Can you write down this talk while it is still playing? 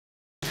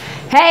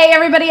Hey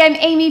everybody, I'm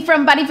Amy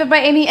from BodyFit by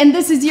Amy, and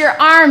this is your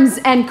arms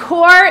and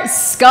core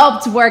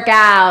sculpt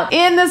workout.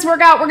 In this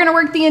workout, we're gonna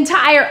work the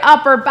entire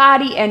upper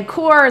body and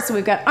core. So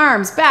we've got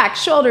arms, back,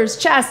 shoulders,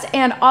 chest,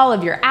 and all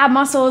of your ab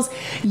muscles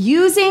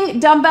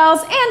using dumbbells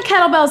and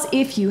kettlebells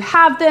if you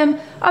have them.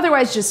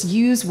 Otherwise, just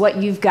use what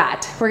you've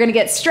got. We're gonna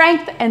get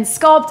strength and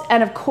sculpt,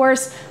 and of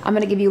course, I'm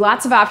gonna give you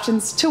lots of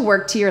options to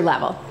work to your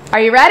level.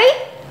 Are you ready?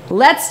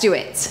 Let's do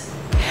it.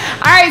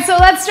 All right, so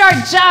let's start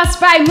just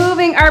by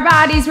moving our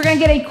bodies. We're gonna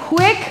get a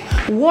quick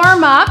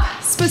warm up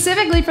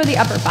specifically for the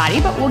upper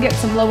body, but we'll get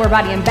some lower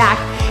body and back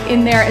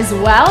in there as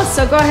well.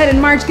 So go ahead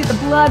and march, get the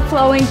blood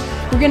flowing.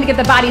 We're gonna get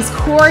the body's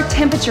core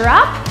temperature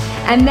up,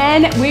 and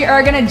then we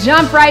are gonna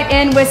jump right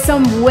in with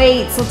some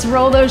weights. Let's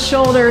roll those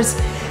shoulders.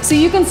 So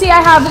you can see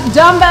I have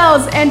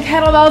dumbbells and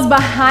kettlebells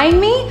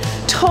behind me.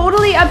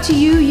 Totally up to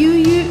you.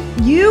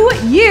 You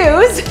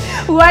use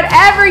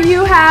whatever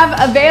you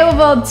have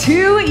available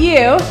to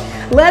you.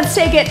 Let's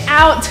take it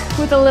out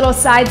with a little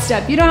side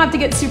step. You don't have to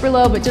get super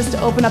low, but just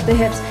to open up the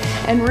hips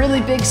and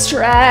really big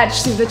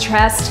stretch through the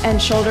chest and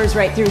shoulders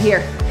right through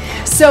here.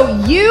 So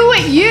you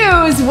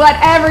use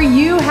whatever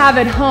you have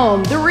at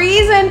home. The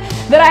reason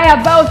that I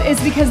have both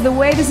is because the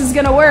way this is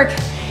gonna work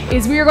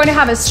is we are going to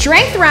have a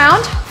strength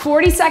round,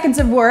 40 seconds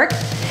of work,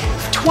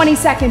 20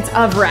 seconds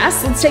of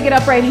rest. Let's take it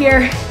up right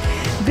here.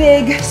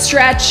 Big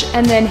stretch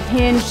and then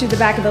hinge to the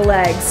back of the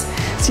legs.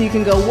 So you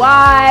can go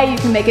Y, you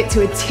can make it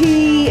to a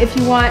T if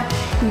you want.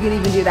 You can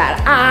even do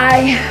that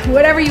I,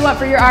 whatever you want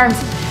for your arms.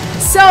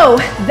 So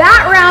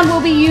that round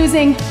we'll be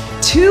using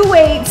two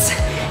weights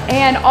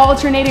and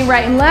alternating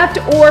right and left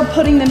or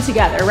putting them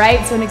together,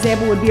 right? So an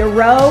example would be a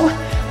row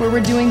where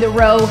we're doing the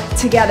row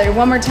together.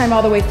 One more time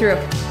all the way through.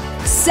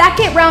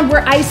 Second round,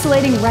 we're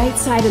isolating right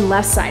side and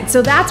left side.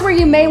 So that's where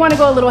you may want to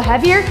go a little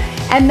heavier,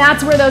 and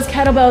that's where those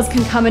kettlebells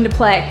can come into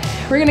play.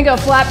 We're gonna go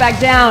flat back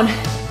down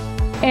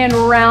and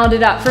round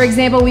it up. For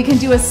example, we can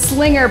do a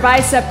slinger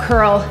bicep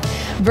curl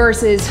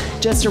versus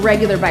just a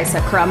regular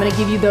bicep curl. I'm gonna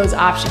give you those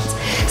options.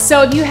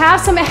 So if you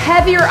have some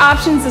heavier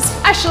options,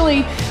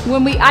 especially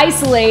when we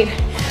isolate,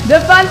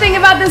 the fun thing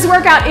about this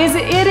workout is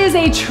it is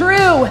a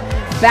true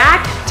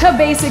back to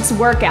basics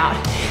workout,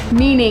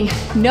 meaning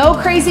no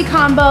crazy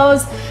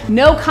combos,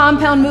 no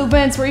compound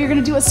movements where you're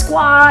gonna do a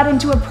squat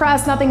into a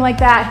press, nothing like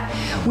that.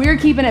 We're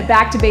keeping it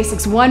back to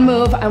basics. One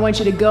move, I want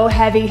you to go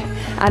heavy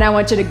and I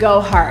want you to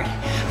go hard.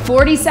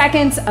 40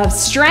 seconds of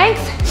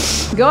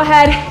strength. Go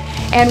ahead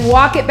and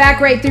walk it back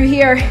right through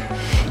here.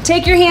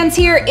 Take your hands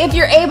here. If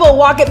you're able,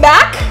 walk it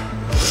back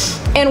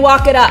and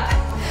walk it up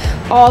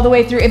all the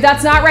way through. If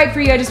that's not right for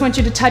you, I just want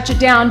you to touch it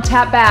down,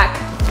 tap back,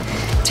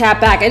 tap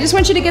back. I just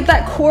want you to get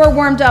that core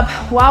warmed up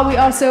while we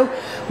also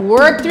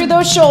work through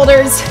those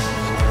shoulders.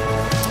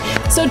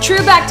 So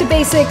true back to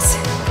basics,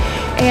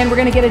 and we're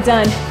gonna get it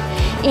done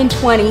in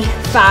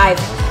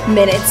 25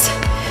 minutes.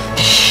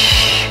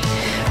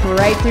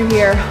 Right through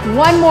here.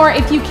 One more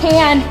if you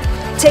can.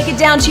 Take it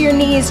down to your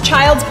knees,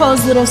 child's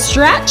pose, little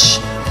stretch.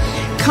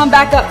 Come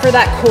back up for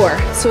that core.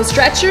 So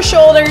stretch your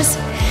shoulders.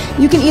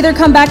 You can either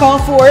come back all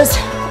fours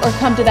or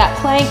come to that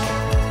plank.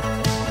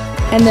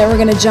 And then we're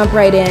gonna jump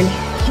right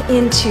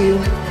into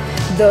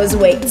those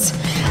weights.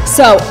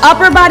 So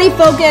upper body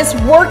focus,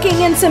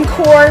 working in some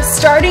core,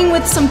 starting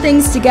with some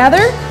things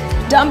together,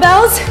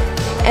 dumbbells,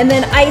 and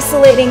then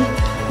isolating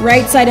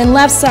right side and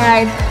left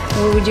side.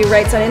 When we do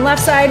right side and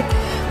left side,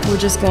 we're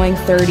just going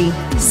 30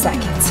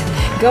 seconds.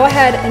 Go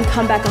ahead and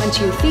come back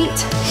onto your feet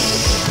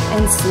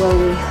and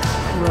slowly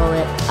roll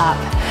it up.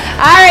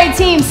 All right,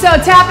 team, so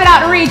tap it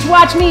out and reach.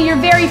 Watch me. Your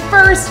very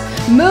first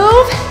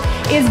move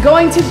is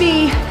going to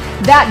be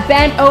that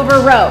bent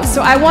over row.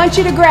 So I want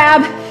you to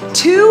grab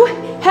two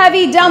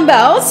heavy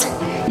dumbbells.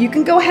 You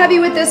can go heavy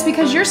with this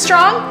because you're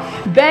strong.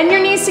 Bend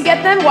your knees to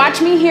get them.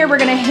 Watch me here. We're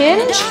gonna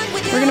hinge.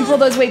 We're gonna pull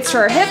those weights to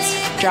our hips,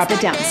 drop it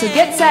down. So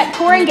get set,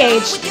 core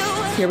engaged.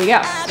 Here we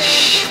go.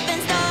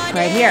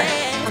 Right here.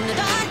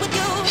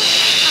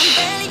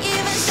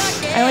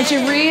 I want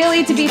you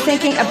really to be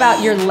thinking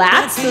about your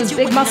lats, those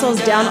big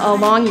muscles down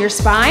along your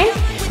spine.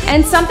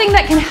 And something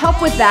that can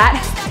help with that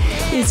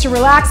is to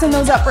relax in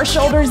those upper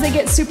shoulders. They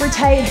get super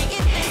tight.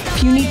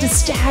 If you need to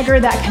stagger,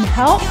 that can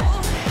help.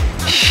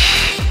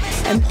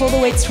 And pull the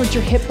weights towards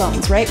your hip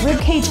bones, right? Rib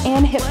cage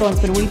and hip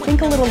bones, but when we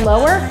think a little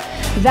lower,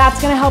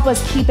 that's gonna help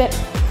us keep it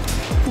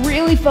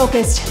really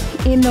focused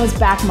in those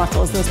back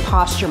muscles, those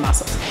posture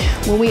muscles.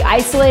 When we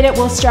isolate it,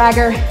 we'll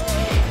stagger,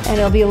 and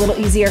it'll be a little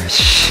easier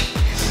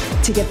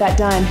to get that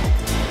done.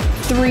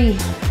 3,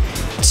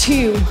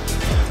 2,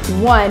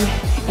 1,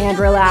 and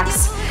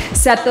relax.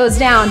 Set those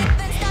down.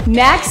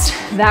 Next,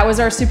 that was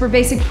our super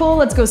basic pull.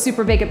 Let's go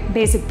super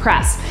basic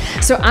press.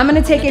 So I'm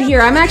gonna take it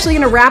here. I'm actually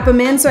gonna wrap them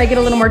in so I get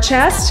a little more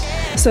chest.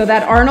 So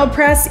that Arnold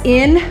press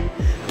in,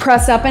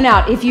 press up and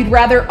out. If you'd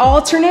rather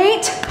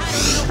alternate,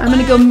 I'm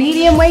gonna go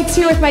medium weights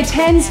here with my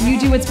 10s. You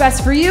do what's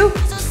best for you.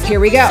 Here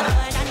we go.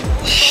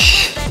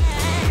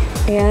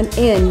 And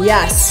in,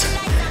 yes.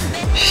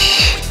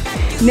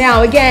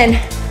 Now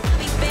again,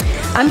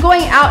 I'm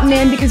going out and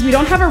in because we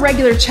don't have a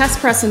regular chest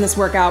press in this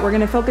workout. We're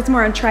gonna focus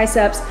more on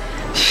triceps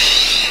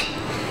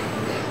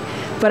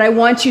but I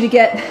want you to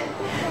get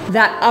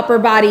that upper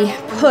body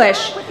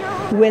push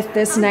with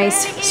this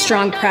nice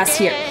strong press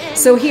here.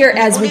 So here,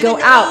 as we go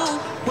out,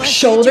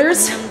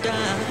 shoulders,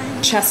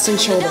 chest and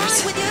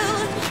shoulders,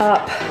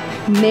 up,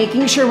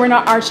 making sure we're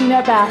not arching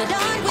that back,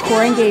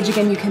 core engage.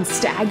 Again, you can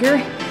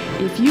stagger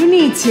if you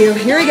need to.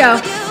 Here we go.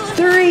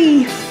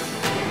 3,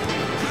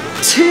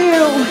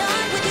 2,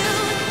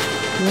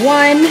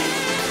 1,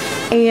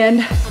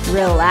 and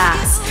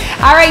relax.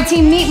 All right,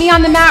 team, meet me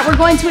on the mat. We're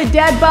going to a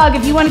dead bug.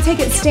 If you want to take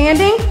it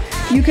standing,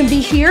 you can be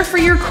here for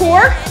your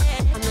core.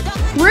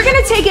 We're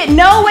gonna take it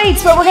no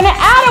weights, but we're gonna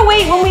add a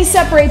weight when we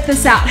separate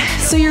this out.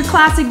 So your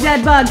classic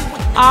dead bug,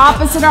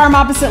 opposite arm,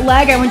 opposite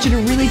leg. I want you to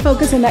really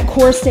focus on that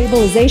core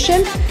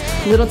stabilization.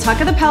 Little tuck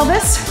of the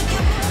pelvis,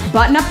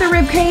 button up the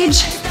rib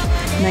cage,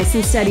 nice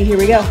and steady. Here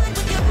we go.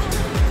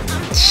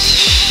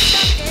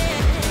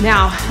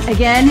 Now,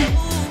 again,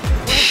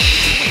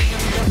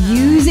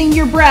 using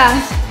your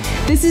breath.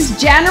 This is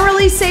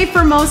generally safe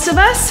for most of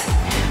us,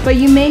 but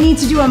you may need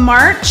to do a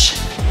march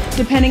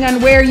depending on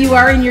where you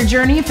are in your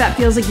journey, if that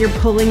feels like you're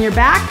pulling your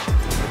back.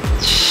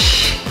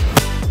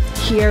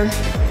 Here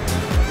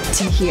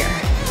to here.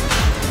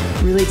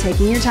 Really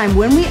taking your time.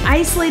 When we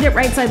isolate it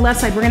right side,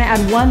 left side, we're gonna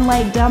add one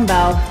light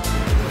dumbbell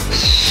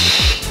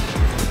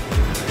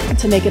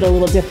to make it a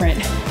little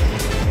different.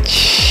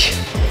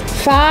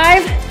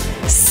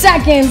 5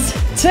 seconds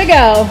to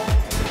go.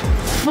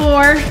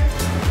 4,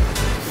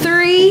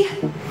 3,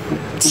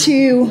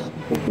 2,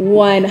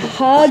 1.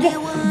 Hug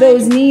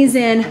those knees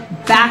in,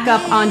 back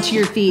up onto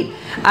your feet.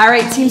 All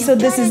right, team, so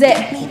this is it.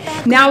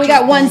 Now we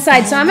got one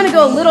side, so I'm gonna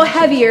go a little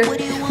heavier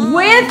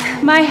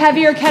with my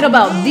heavier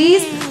kettlebell.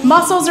 These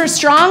muscles are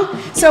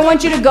strong, so I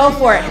want you to go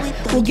for it.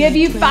 We'll give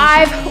you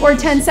 5 or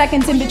 10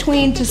 seconds in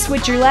between to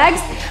switch your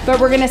legs, but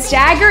we're gonna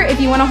stagger. If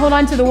you wanna hold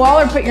on to the wall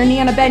or put your knee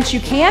on a bench, you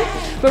can,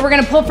 but we're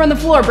gonna pull from the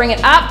floor, bring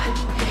it up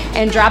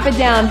and drop it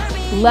down.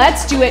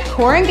 Let's do it,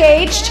 core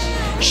engaged,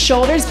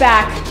 shoulders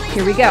back.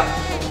 Here we go.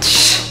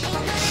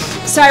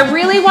 So I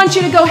really want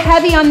you to go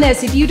heavy on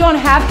this. If you don't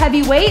have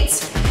heavy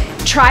weights,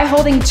 try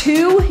holding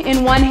 2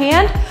 in one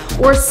hand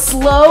or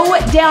slow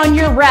down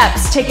your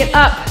reps. Take it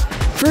up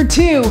for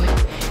 2,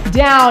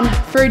 down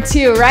for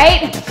 2,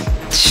 right?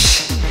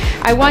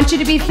 I want you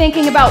to be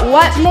thinking about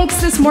what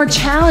makes this more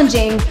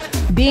challenging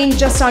being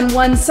just on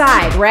one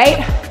side,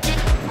 right?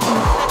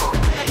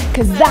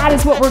 Because that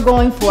is what we're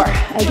going for.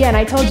 Again,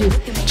 I told you,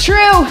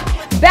 true,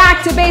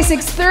 back to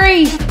basics.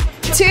 3,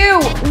 2,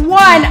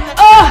 1,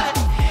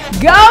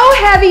 go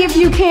heavy if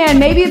you can.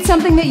 Maybe it's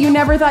something that you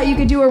never thought you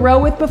could do a row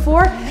with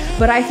before,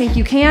 but I think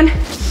you can.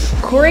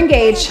 Core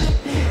engage.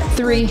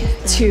 3,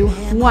 2,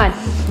 1.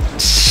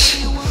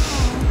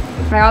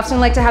 I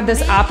often like to have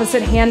this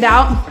opposite hand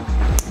out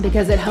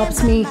because it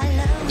helps me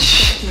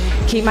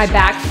keep my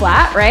back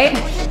flat, right?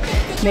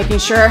 Making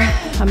sure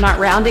I'm not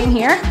rounding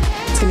here.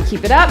 It's gonna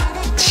keep it up.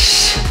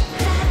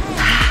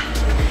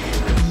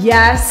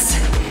 Yes,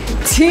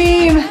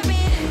 team.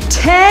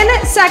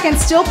 10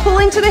 seconds, still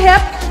pulling to the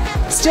hip.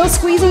 Still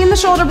squeezing in the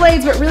shoulder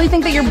blades, but really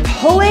think that you're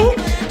pulling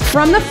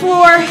from the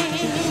floor.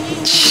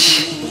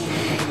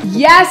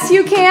 Yes,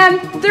 you can.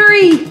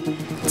 3,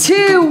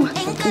 2,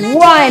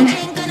 1.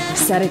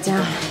 Set it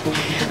down.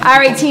 All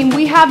right, team,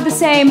 we have the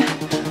same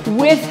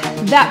with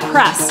that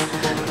press.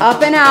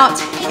 Up and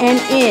out and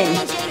in.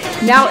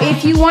 Now,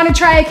 if you want to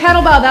try a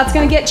kettlebell, that's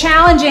going to get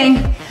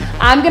challenging.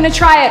 I'm going to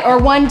try it, or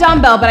one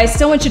dumbbell, but I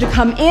still want you to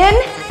come in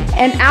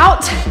and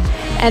out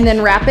and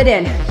then wrap it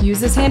in.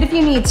 Use this hand if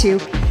you need to.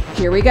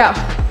 Here we go.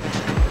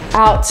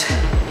 Out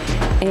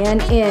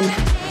and in.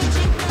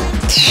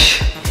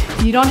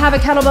 If you don't have a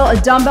kettlebell,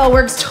 a dumbbell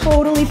works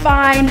totally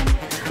fine.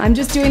 I'm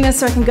just doing this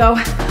so I can go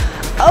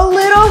a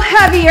little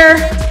heavier.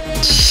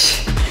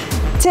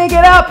 Take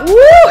it up. Woo!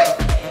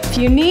 If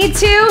you need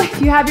to, if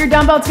you have your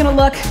dumbbell, it's gonna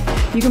look,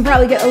 you can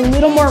probably get a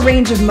little more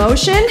range of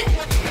motion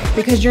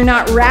because you're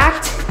not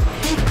racked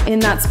in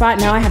that spot.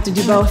 Now I have to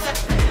do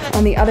both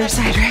on the other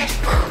side, right?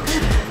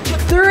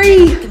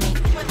 3,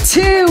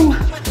 2,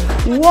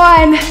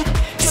 1.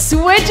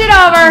 Switch it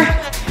over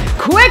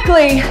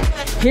quickly.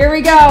 Here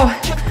we go.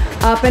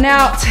 Up and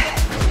out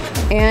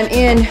and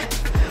in.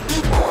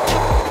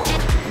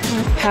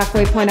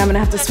 Halfway point, I'm gonna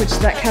have to switch to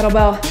that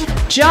kettlebell.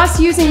 Just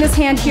using this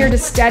hand here to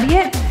steady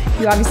it.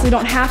 You obviously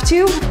don't have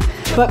to,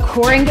 but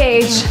core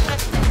engage.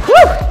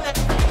 Woo!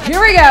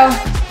 Here we go.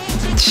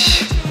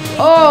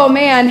 Oh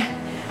man,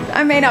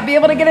 I may not be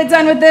able to get it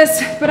done with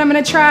this, but I'm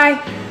gonna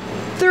try.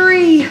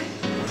 3,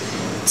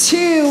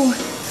 2,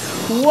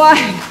 1.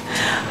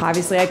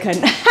 Obviously I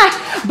couldn't,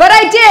 but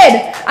I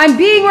did. I'm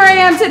being where I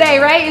am today,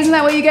 right? Isn't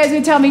that what you guys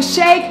would tell me?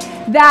 Shake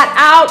that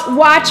out.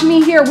 Watch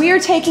me here. We are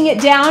taking it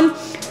down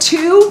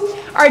to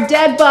our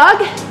dead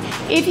bug.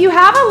 If you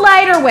have a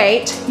lighter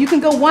weight, you can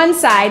go one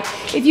side.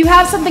 If you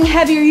have something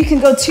heavier, you can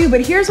go 2,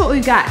 but here's what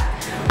we've got.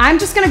 I'm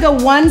just gonna go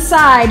one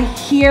side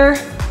here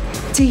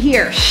to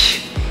here.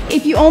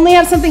 If you only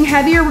have something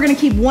heavier, we're gonna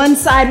keep one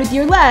side with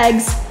your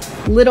legs,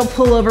 little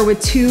pullover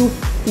with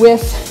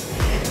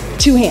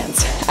two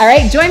hands. All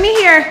right, join me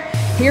here.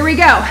 Here we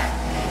go.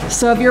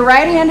 So if your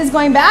right hand is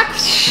going back,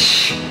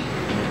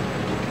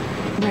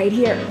 right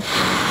here.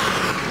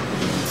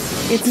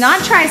 It's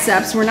not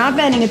triceps, we're not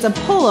bending, it's a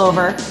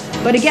pullover.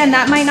 But again,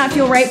 that might not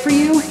feel right for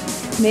you.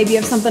 Maybe you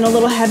have something a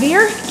little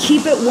heavier.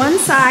 Keep it one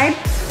side.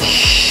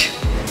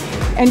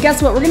 And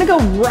guess what? We're gonna go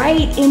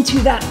right into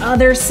that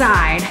other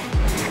side.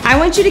 I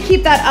want you to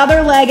keep that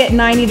other leg at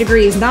 90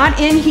 degrees, not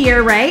in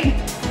here, right?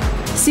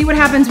 See what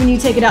happens when you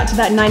take it out to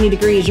that 90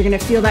 degrees. You're gonna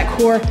feel that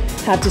core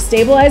have to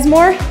stabilize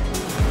more.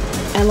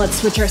 And let's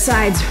switch our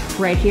sides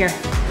right here.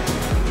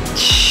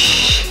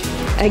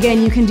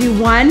 Again, you can do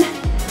one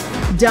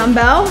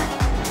dumbbell.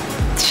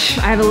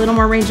 I have a little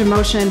more range of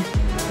motion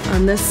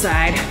on this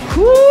side.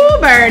 Whoo,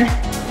 burn.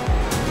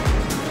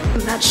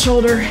 That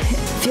shoulder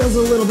feels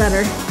a little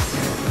better.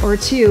 Or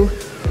two.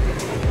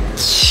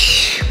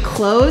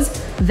 Close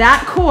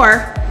that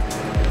core.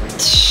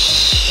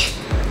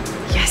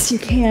 Yes, you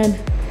can.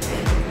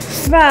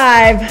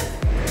 5,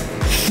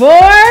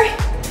 4,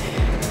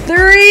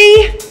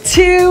 3,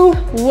 2,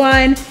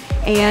 1,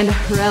 and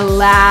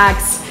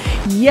relax.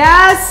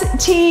 Yes,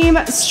 team,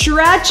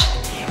 stretch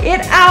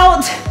it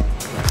out.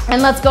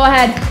 And let's go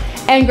ahead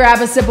and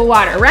grab a sip of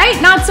water, right?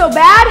 Not so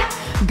bad.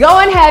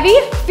 Going heavy,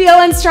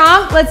 feeling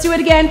strong. Let's do it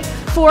again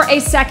for a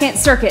second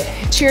circuit.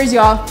 Cheers,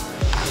 y'all.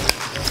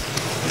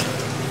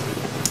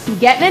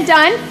 Getting it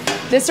done.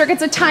 This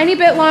circuit's a tiny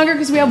bit longer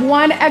because we have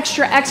one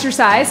extra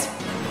exercise,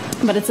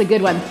 but it's a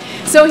good one.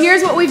 So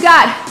here's what we've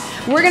got.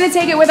 We're gonna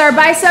take it with our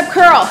bicep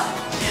curl.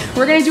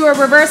 We're gonna do a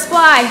reverse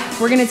fly.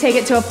 We're gonna take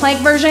it to a plank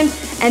version,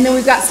 and then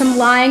we've got some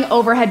lying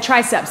overhead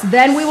triceps.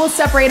 Then we will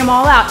separate them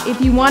all out.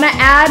 If you wanna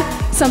add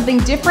something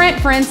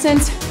different, for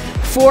instance,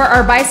 for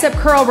our bicep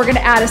curl, we're gonna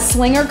add a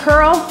slinger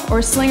curl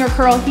or slinger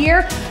curl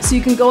here, so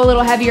you can go a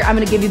little heavier. I'm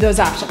gonna give you those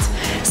options.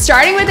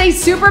 Starting with a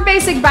super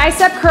basic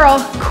bicep curl,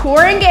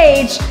 core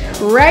engaged,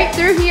 right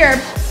through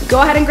here.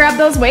 Go ahead and grab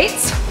those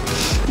weights.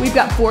 We've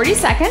got 40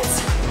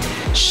 seconds.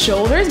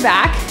 Shoulders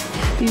back.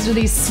 These are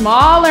these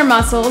smaller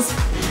muscles.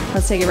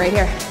 Let's take it right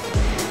here.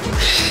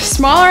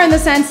 Smaller in the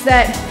sense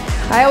that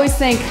I always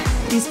think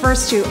these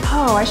first two,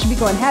 oh, I should be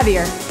going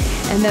heavier.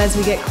 And then as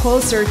we get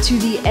closer to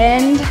the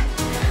end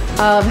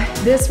of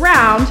this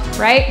round,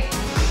 right?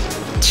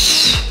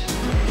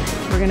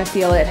 We're gonna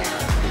feel it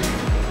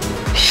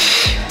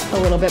a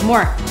little bit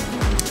more.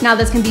 Now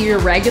this can be your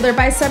regular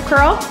bicep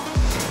curl.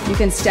 You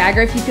can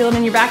stagger if you feel it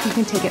in your back. You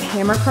can take it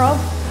hammer curl,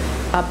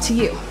 up to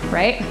you,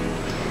 right?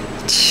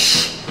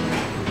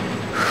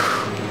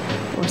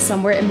 Or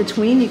somewhere in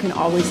between, you can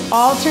always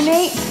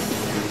alternate.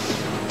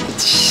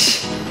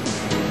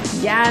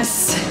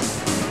 Yes,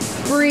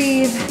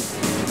 breathe.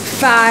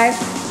 5,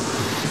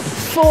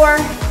 4,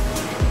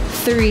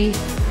 3,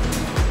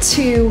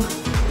 2,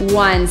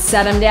 1.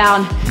 Set them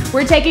down.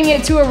 We're taking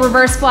it to a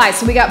reverse fly.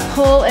 So we got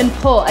pull and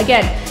pull.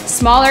 Again,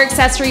 smaller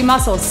accessory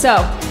muscles.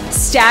 So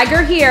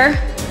stagger here,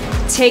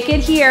 take it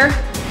here,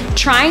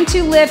 trying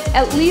to lift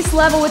at least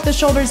level with the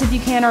shoulders if you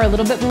can, or a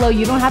little bit below.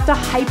 You don't have to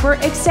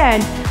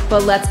hyperextend,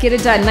 but let's get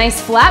it done.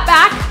 Nice flat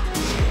back.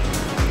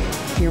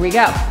 Here we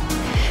go.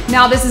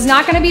 Now this is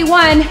not gonna be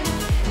one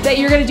that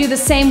you're gonna do the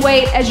same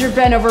weight as your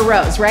bent over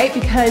rows, right?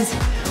 Because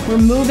we're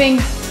moving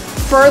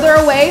further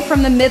away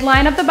from the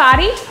midline of the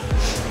body.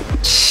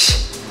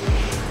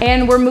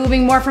 And we're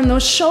moving more from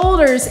those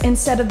shoulders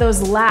instead of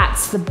those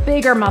lats, the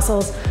bigger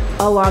muscles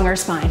along our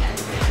spine.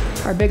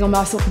 Our bigger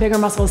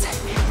muscles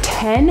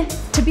tend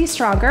to be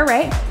stronger,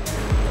 right?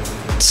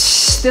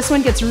 This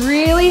one gets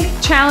really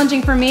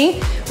challenging for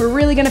me. We're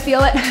really gonna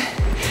feel it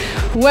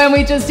when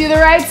we just do the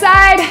right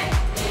side.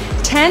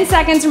 10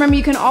 seconds, remember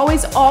you can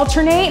always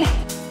alternate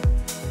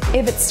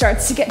if it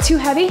starts to get too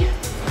heavy.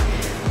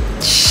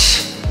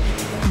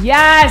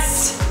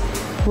 Yes,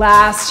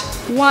 last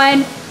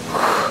one.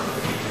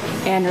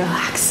 And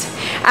relax.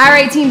 All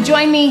right, team,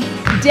 join me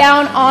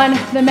down on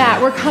the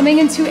mat. We're coming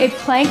into a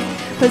plank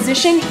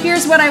position.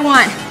 Here's what I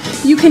want.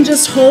 You can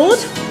just hold,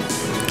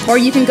 or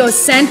you can go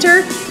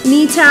center,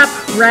 knee tap,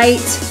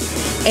 right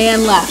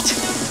and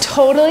left.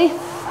 Totally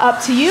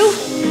up to you,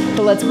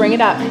 but let's bring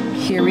it up.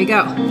 Here we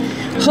go.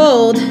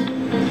 Hold,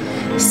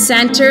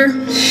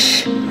 center,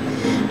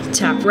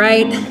 tap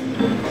right,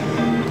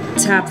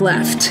 tap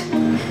left.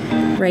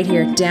 Right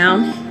here,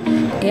 down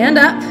and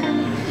up.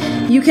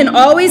 You can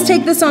always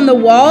take this on the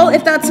wall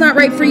if that's not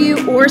right for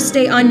you, or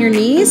stay on your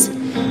knees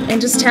and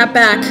just tap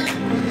back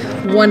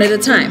one at a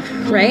time,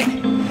 right?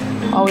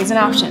 Always an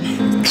option.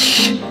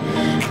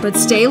 But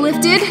stay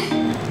lifted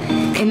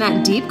in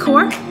that deep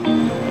core,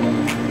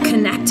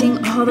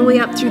 connecting all the way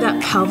up through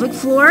that pelvic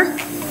floor.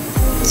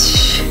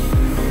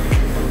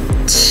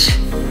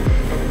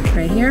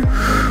 Right here.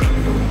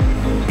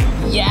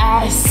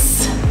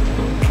 Yes.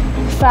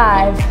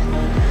 5,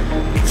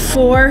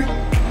 4,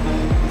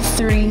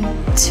 3,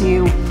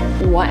 2,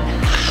 1.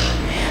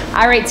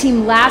 All right,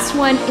 team, last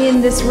one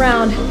in this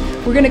round.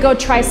 We're gonna go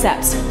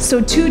triceps.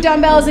 So 2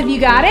 dumbbells if you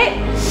got it.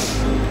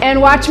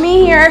 And watch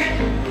me here.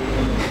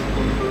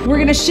 We're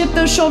gonna shift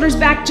those shoulders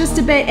back just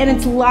a bit, and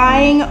it's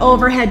lying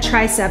overhead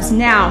triceps.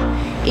 Now,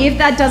 if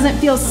that doesn't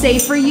feel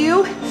safe for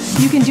you,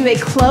 you can do a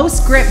close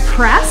grip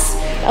press.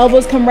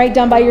 Elbows come right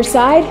down by your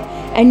side,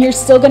 and you're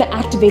still gonna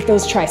activate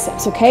those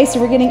triceps, okay? So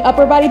we're getting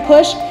upper body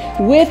push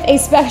with a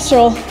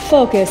special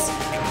focus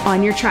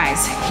on your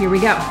tris. Here we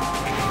go.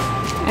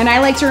 And I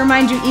like to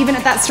remind you, even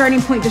at that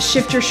starting point, to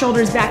shift your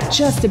shoulders back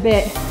just a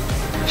bit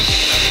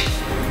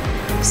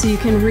so you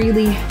can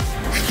really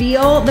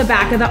feel the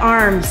back of the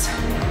arms.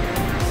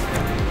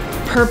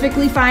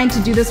 Perfectly fine to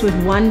do this with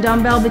one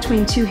dumbbell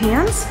between two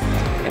hands,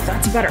 if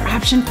that's a better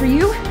option for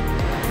you.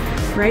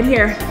 Right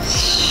here.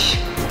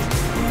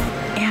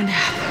 And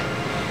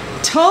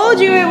up. Told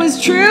you it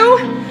was true.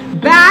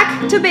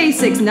 Back to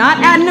basics, not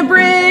adding a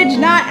bridge,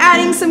 not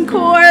adding some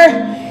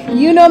core.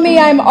 You know me,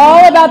 I'm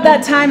all about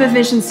that time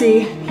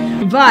efficiency.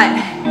 But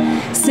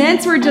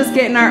since we're just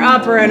getting our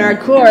upper and our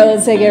core,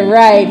 let's take it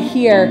right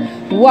here.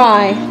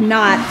 Why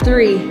not?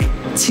 3,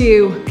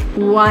 2,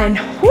 1.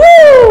 Woo!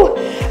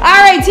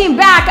 All right, team,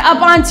 back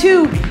up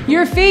onto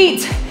your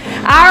feet.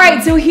 All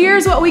right, so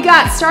here's what we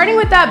got. Starting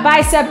with that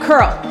bicep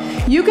curl.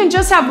 You can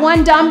just have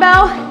one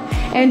dumbbell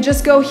and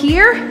just go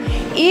here.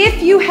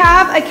 If you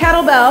have a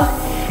kettlebell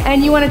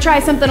and you want to try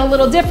something a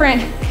little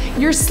different,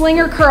 your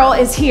slinger curl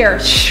is here,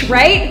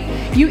 right?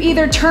 You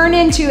either turn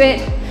into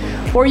it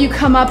or you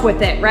come up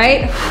with it,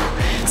 right?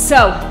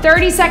 So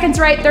 30 seconds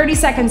right, 30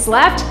 seconds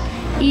left.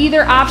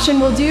 Either option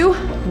will do.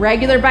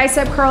 Regular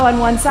bicep curl on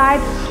one side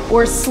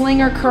or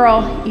slinger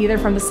curl either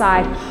from the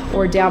side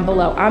or down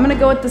below. I'm gonna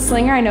go with the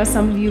slinger. I know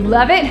some of you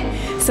love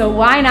it, so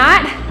why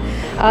not?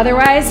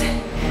 Otherwise,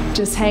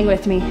 just hang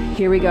with me.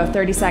 Here we go,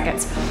 30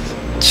 seconds.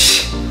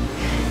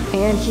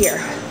 And here.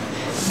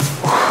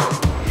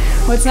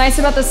 What's nice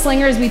about the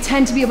slinger is we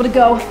tend to be able to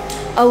go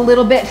a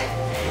little bit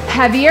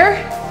heavier.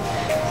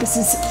 This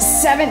is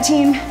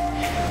 17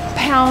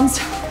 pounds,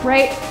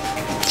 right?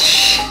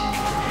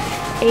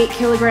 8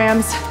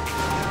 kilograms.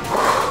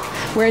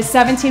 Whereas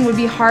 17 would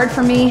be hard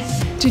for me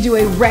to do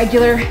a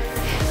regular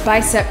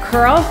bicep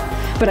curl,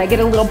 but I get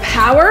a little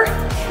power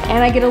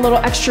and I get a little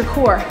extra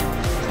core.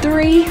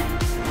 3,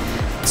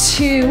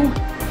 2,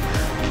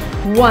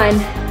 1,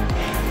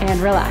 and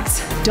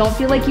relax. Don't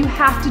feel like you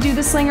have to do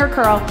the slinger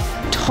curl.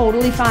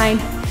 Totally fine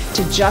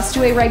to just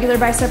do a regular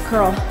bicep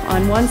curl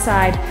on one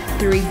side.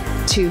 3,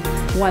 2,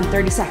 1,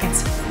 30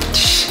 seconds.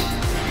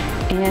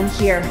 And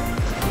here.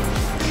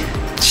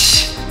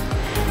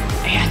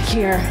 And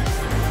here.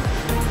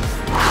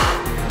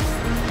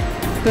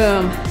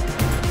 Boom.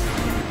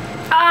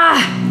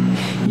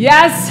 Ah,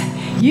 yes,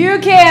 you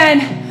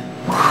can.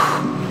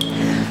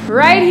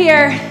 Right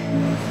here.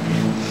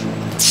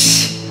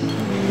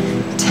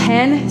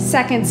 10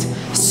 seconds,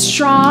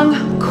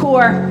 strong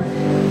core.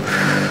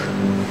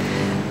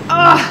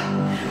 Oh,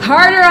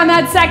 harder on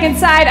that second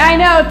side, I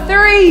know.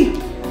 3,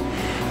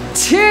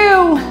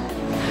 2,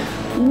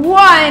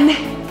 1,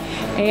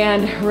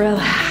 and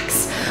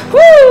relax.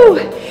 Woo!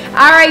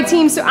 All right,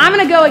 team, so I'm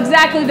gonna go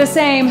exactly the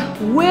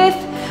same with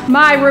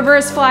my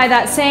reverse fly,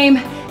 that same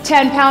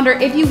 10-pounder.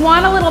 If you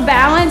want a little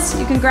balance,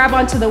 you can grab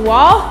onto the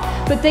wall,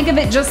 but think of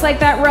it just like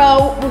that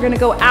row. We're gonna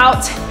go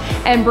out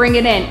and bring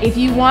it in. If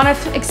you wanna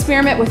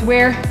experiment with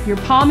where your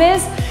palm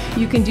is,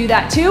 you can do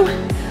that too.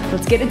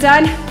 Let's get it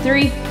done.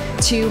 3,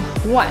 2,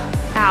 1,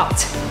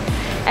 out.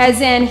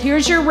 As in,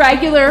 here's your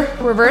regular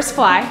reverse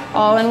fly,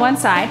 all in one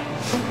side.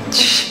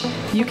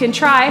 You can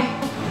try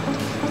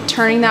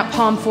turning that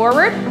palm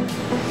forward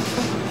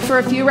for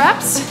a few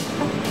reps.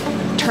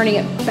 Turning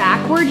it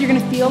backward, you're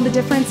gonna feel the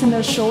difference in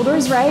those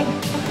shoulders, right?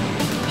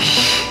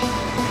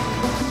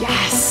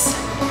 Yes,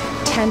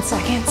 10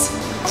 seconds.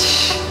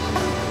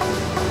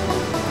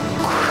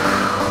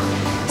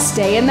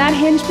 Stay in that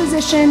hinge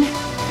position.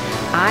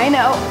 I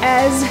know,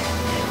 as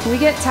we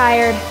get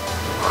tired,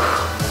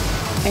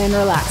 and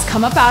relax.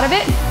 Come up out of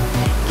it.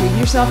 Give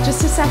yourself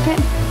just a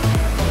second.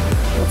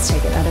 Let's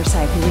take it other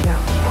side, here we go.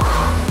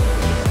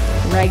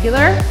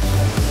 Regular,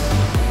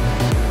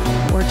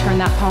 or turn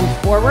that palm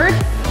forward.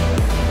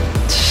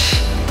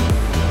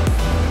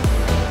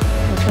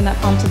 Turn that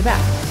palm to the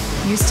back.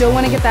 You still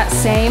want to get that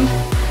same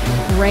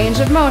range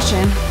of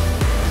motion.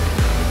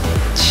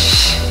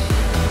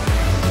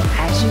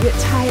 As you get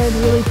tired,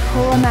 really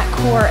pull on that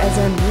core as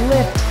in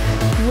lift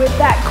with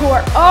that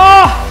core.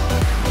 Oh,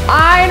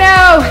 I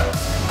know.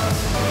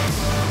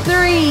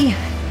 3,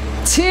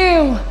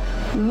 2,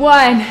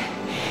 1,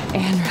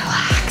 and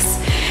relax.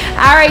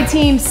 All right,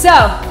 team,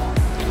 so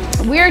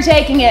we're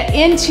taking it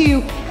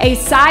into a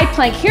side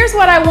plank. Here's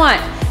what I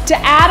want, to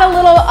add a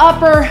little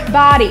upper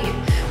body.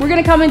 We're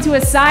gonna come into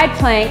a side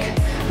plank.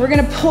 We're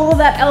gonna pull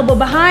that elbow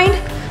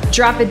behind,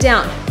 drop it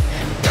down.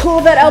 Pull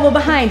that elbow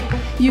behind.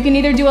 You can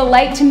either do a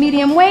light to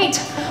medium weight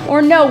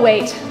or no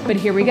weight, but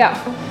here we go.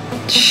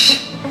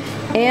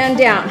 And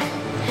down.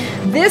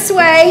 This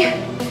way,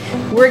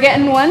 we're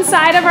getting one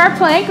side of our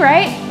plank,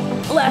 right?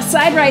 Left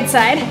side, right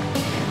side,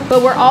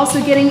 but we're also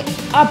getting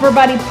upper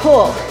body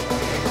pull.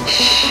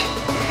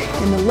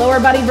 In the lower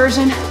body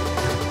version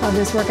of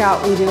this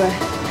workout, we do a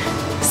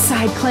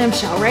side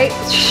clamshell, right?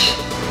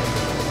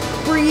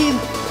 Breathe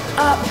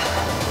up.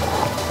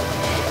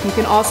 You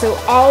can also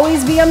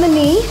always be on the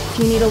knee if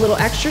you need a little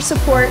extra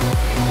support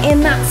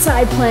in that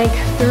side plank.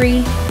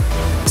 3,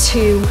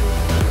 2,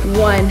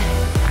 1,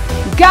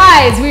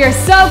 Guys, we are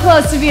so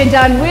close to being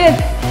done with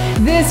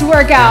this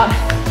workout.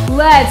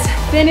 Let's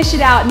finish it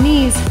out.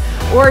 Knees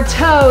or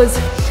toes,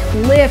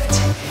 lift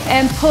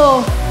and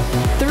pull.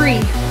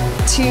 3,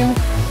 2,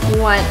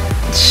 1.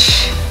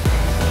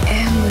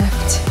 And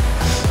lift.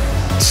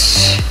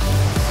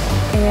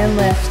 And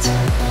lift.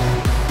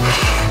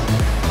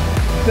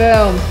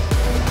 Boom.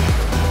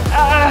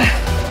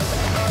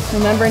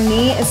 Remember,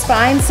 knee is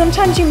fine.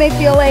 Sometimes you may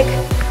feel like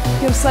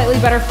you have slightly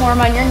better form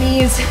on your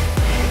knees.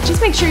 Just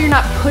make sure you're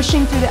not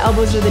pushing through the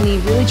elbows or the knee.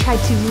 Really try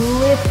to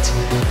lift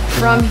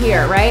from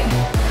here, right?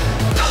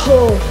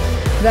 Pull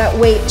that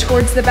weight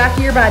towards the back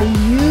of your body,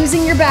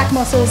 using your back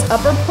muscles,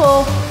 upper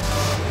pull.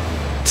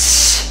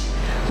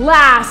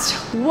 Last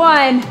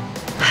one,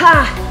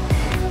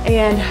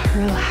 and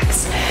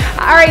relax.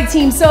 All right,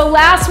 team, so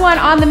last one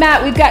on the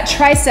mat, we've got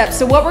triceps.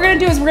 So what we're gonna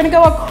do is we're gonna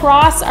go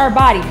across our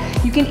body.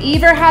 You can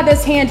either have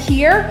this hand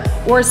here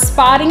or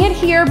spotting it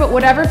here, but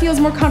whatever feels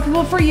more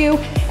comfortable for you.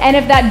 And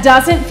if that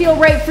doesn't feel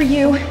right for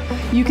you,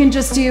 you can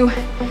just do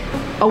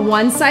a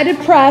one-sided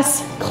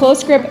press,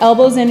 close grip,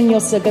 elbows in, and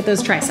you'll still get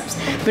those triceps.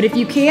 But if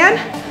you can,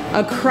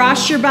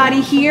 across your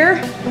body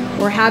here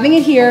or having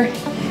it here,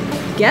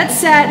 get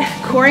set,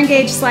 core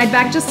engaged, slide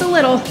back just a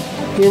little.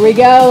 Here we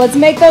go, let's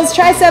make those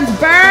triceps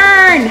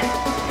burn.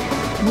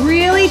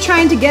 Really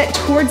trying to get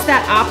towards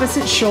that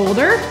opposite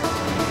shoulder.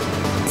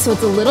 So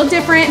it's a little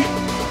different.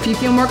 If you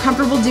feel more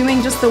comfortable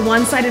doing just the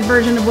one-sided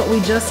version of what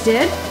we just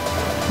did,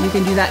 you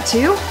can do that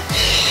too.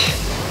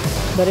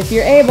 But if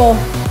you're able,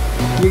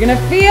 you're gonna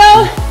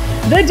feel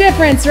the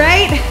difference,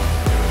 right?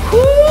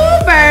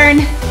 Whoo,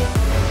 burn.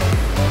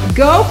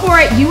 Go for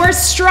it, you are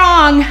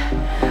strong.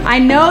 I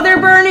know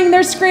they're burning,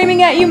 they're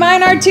screaming at you,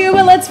 mine are too,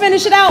 but let's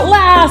finish it out.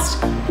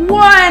 Last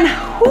one,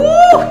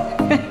 whoo.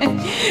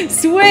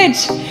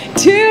 Switch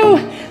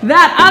to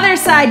that other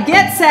side,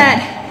 get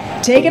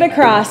set, take it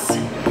across.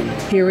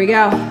 Here we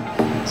go.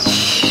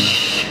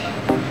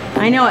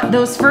 I know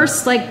those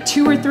first like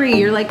 2 or 3,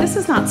 you're like, this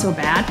is not so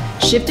bad.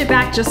 Shift it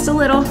back just a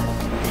little.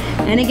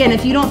 And again,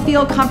 if you don't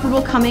feel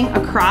comfortable coming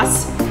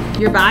across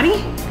your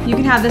body, you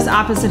can have this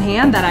opposite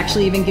hand that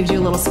actually even gives you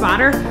a little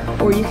spotter,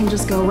 or you can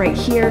just go right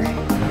here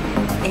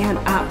and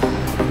up.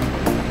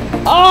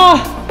 Oh,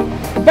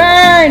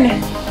 burn.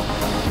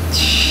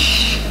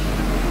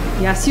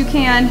 Yes, you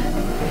can.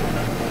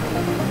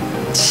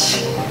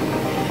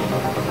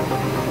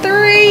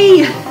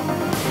 3,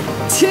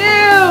 2,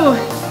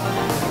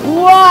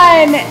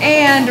 1,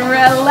 and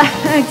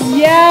relax.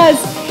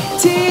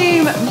 Yes,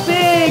 team,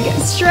 big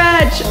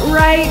stretch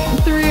right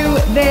through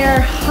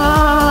there.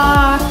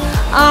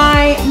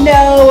 I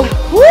know.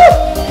 Woo!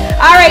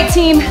 All right,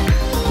 team,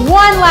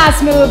 one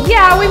last move.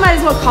 Yeah, we might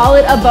as well call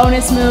it a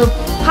bonus move.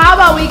 How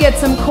about we get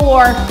some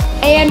core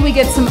and we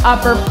get some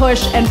upper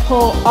push and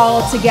pull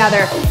all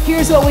together.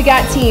 Here's what we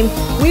got, team.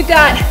 We've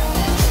got,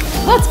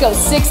 let's go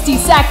 60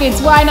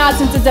 seconds. Why not,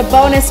 since it's a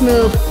bonus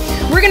move?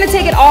 We're gonna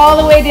take it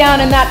all the way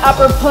down in that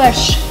upper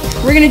push.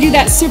 We're gonna do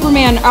that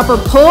Superman upper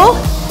pull.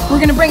 We're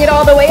gonna bring it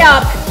all the way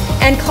up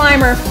and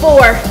climber.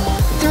 4,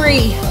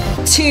 3,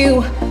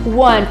 2,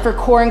 1 for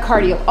core and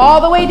cardio.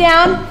 All the way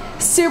down,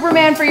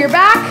 Superman for your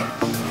back.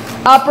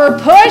 Upper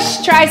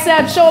push,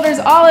 triceps, shoulders,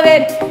 all of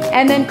it,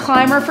 and then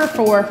climber for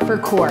 4 for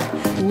core.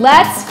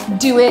 Let's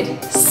do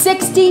it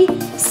 60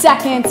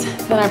 seconds,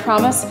 then I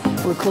promise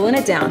we're cooling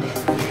it down.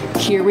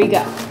 Here we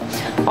go.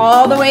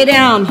 All the way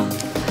down,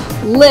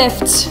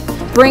 lift,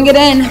 bring it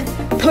in,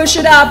 push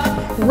it up,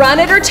 run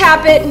it or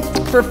tap it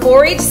for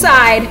 4 each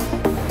side.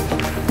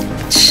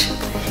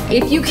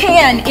 If you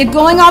can, if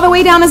going all the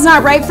way down is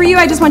not right for you,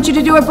 I just want you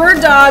to do a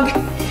bird dog,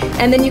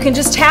 and then you can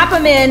just tap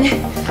them in.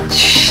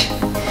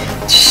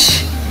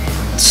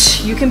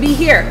 You can be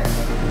here.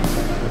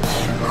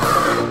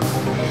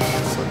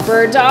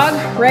 Bird dog,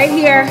 right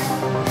here.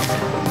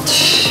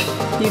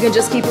 You can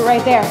just keep it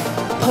right there.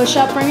 Push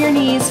up from your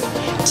knees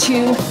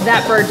to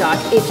that bird dog,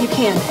 if you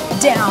can.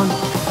 Down,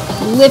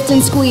 lift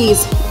and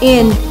squeeze,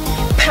 in,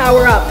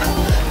 power up.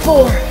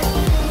 4,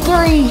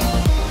 3,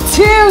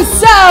 2,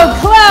 so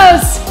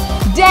close.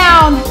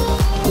 Down,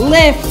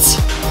 lift,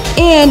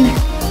 in,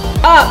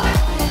 up,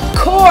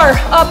 core,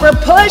 upper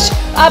push,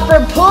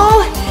 upper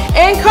pull,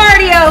 and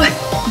cardio.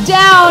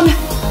 Down,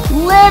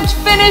 lift,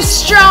 finish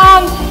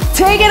strong,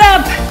 take it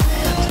up.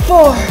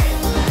 4,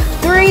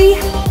 3,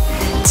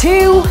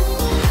 2,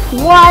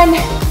 1,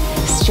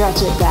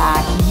 stretch it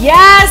back.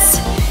 Yes,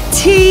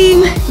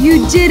 team,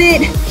 you did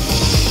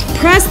it.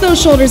 Press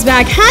those shoulders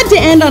back. Had to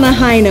end on a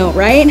high note,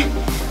 right?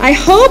 I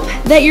hope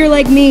that you're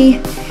like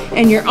me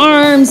and your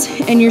arms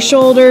and your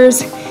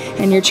shoulders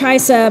and your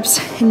triceps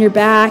and your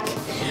back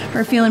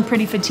are feeling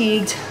pretty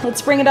fatigued.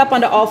 Let's bring it up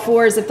onto all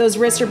fours. If those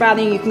wrists are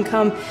bothering you, you can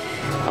come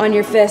on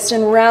your fist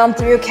and round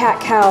through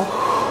cat-cow.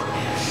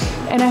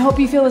 And I hope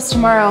you feel this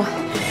tomorrow.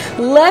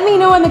 Let me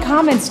know in the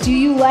comments, do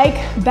you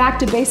like back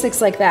to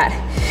basics like that?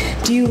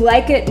 Do you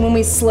like it when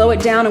we slow it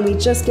down and we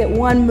just get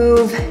one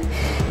move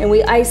and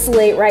we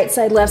isolate right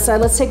side, left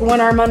side? Let's take one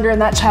arm under in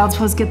that child's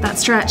pose, get that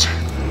stretch.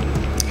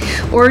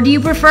 Or do you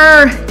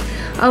prefer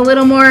a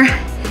little more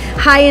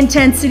high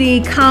intensity,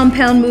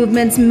 compound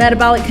movements,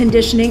 metabolic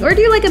conditioning, or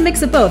do you like a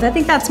mix of both? I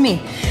think that's me.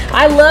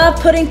 I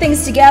love putting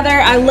things together.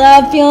 I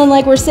love feeling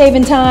like we're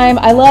saving time.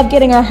 I love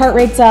getting our heart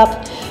rates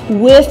up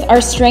with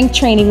our strength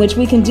training, which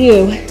we can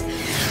do.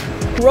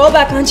 Roll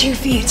back onto your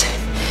feet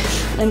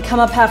and come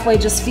up halfway.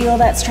 Just feel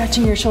that stretch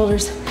in your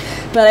shoulders.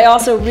 But I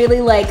also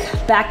really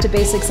like back to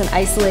basics and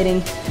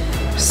isolating.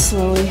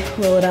 Slowly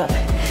roll it up.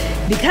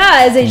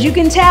 Because as you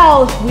can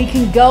tell, we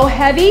can go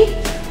heavy,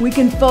 we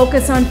can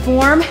focus on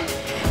form,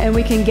 and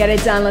we can get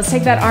it done. Let's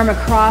take that arm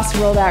across,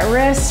 roll that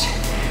wrist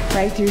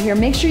right through here.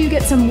 Make sure you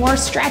get some more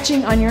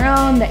stretching on your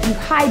own, that you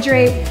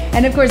hydrate.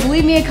 And of course,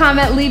 leave me a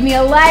comment, leave me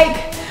a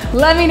like.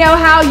 Let me know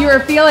how you are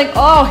feeling.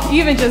 Oh,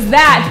 even just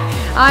that.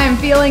 I am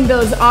feeling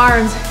those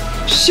arms.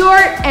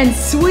 Short and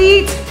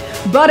sweet,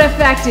 but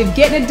effective.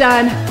 Getting it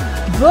done.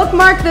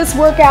 Bookmark this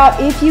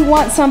workout if you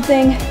want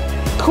something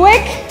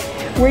quick,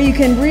 where you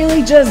can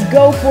really just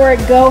go for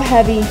it, go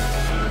heavy.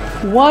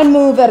 One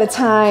move at a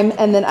time,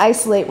 and then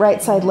isolate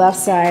right side, left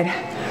side.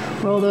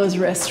 Roll those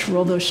wrists,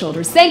 roll those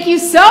shoulders. Thank you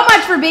so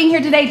much for being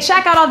here today.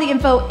 Check out all the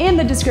info in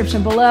the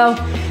description below.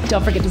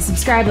 Don't forget to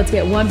subscribe. Let's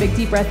get one big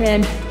deep breath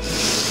in.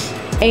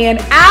 And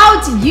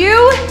out.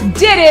 You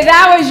did it.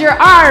 That was your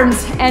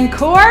arms and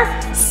core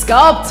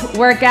sculpt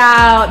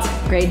workout.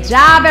 Great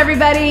job,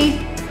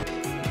 everybody.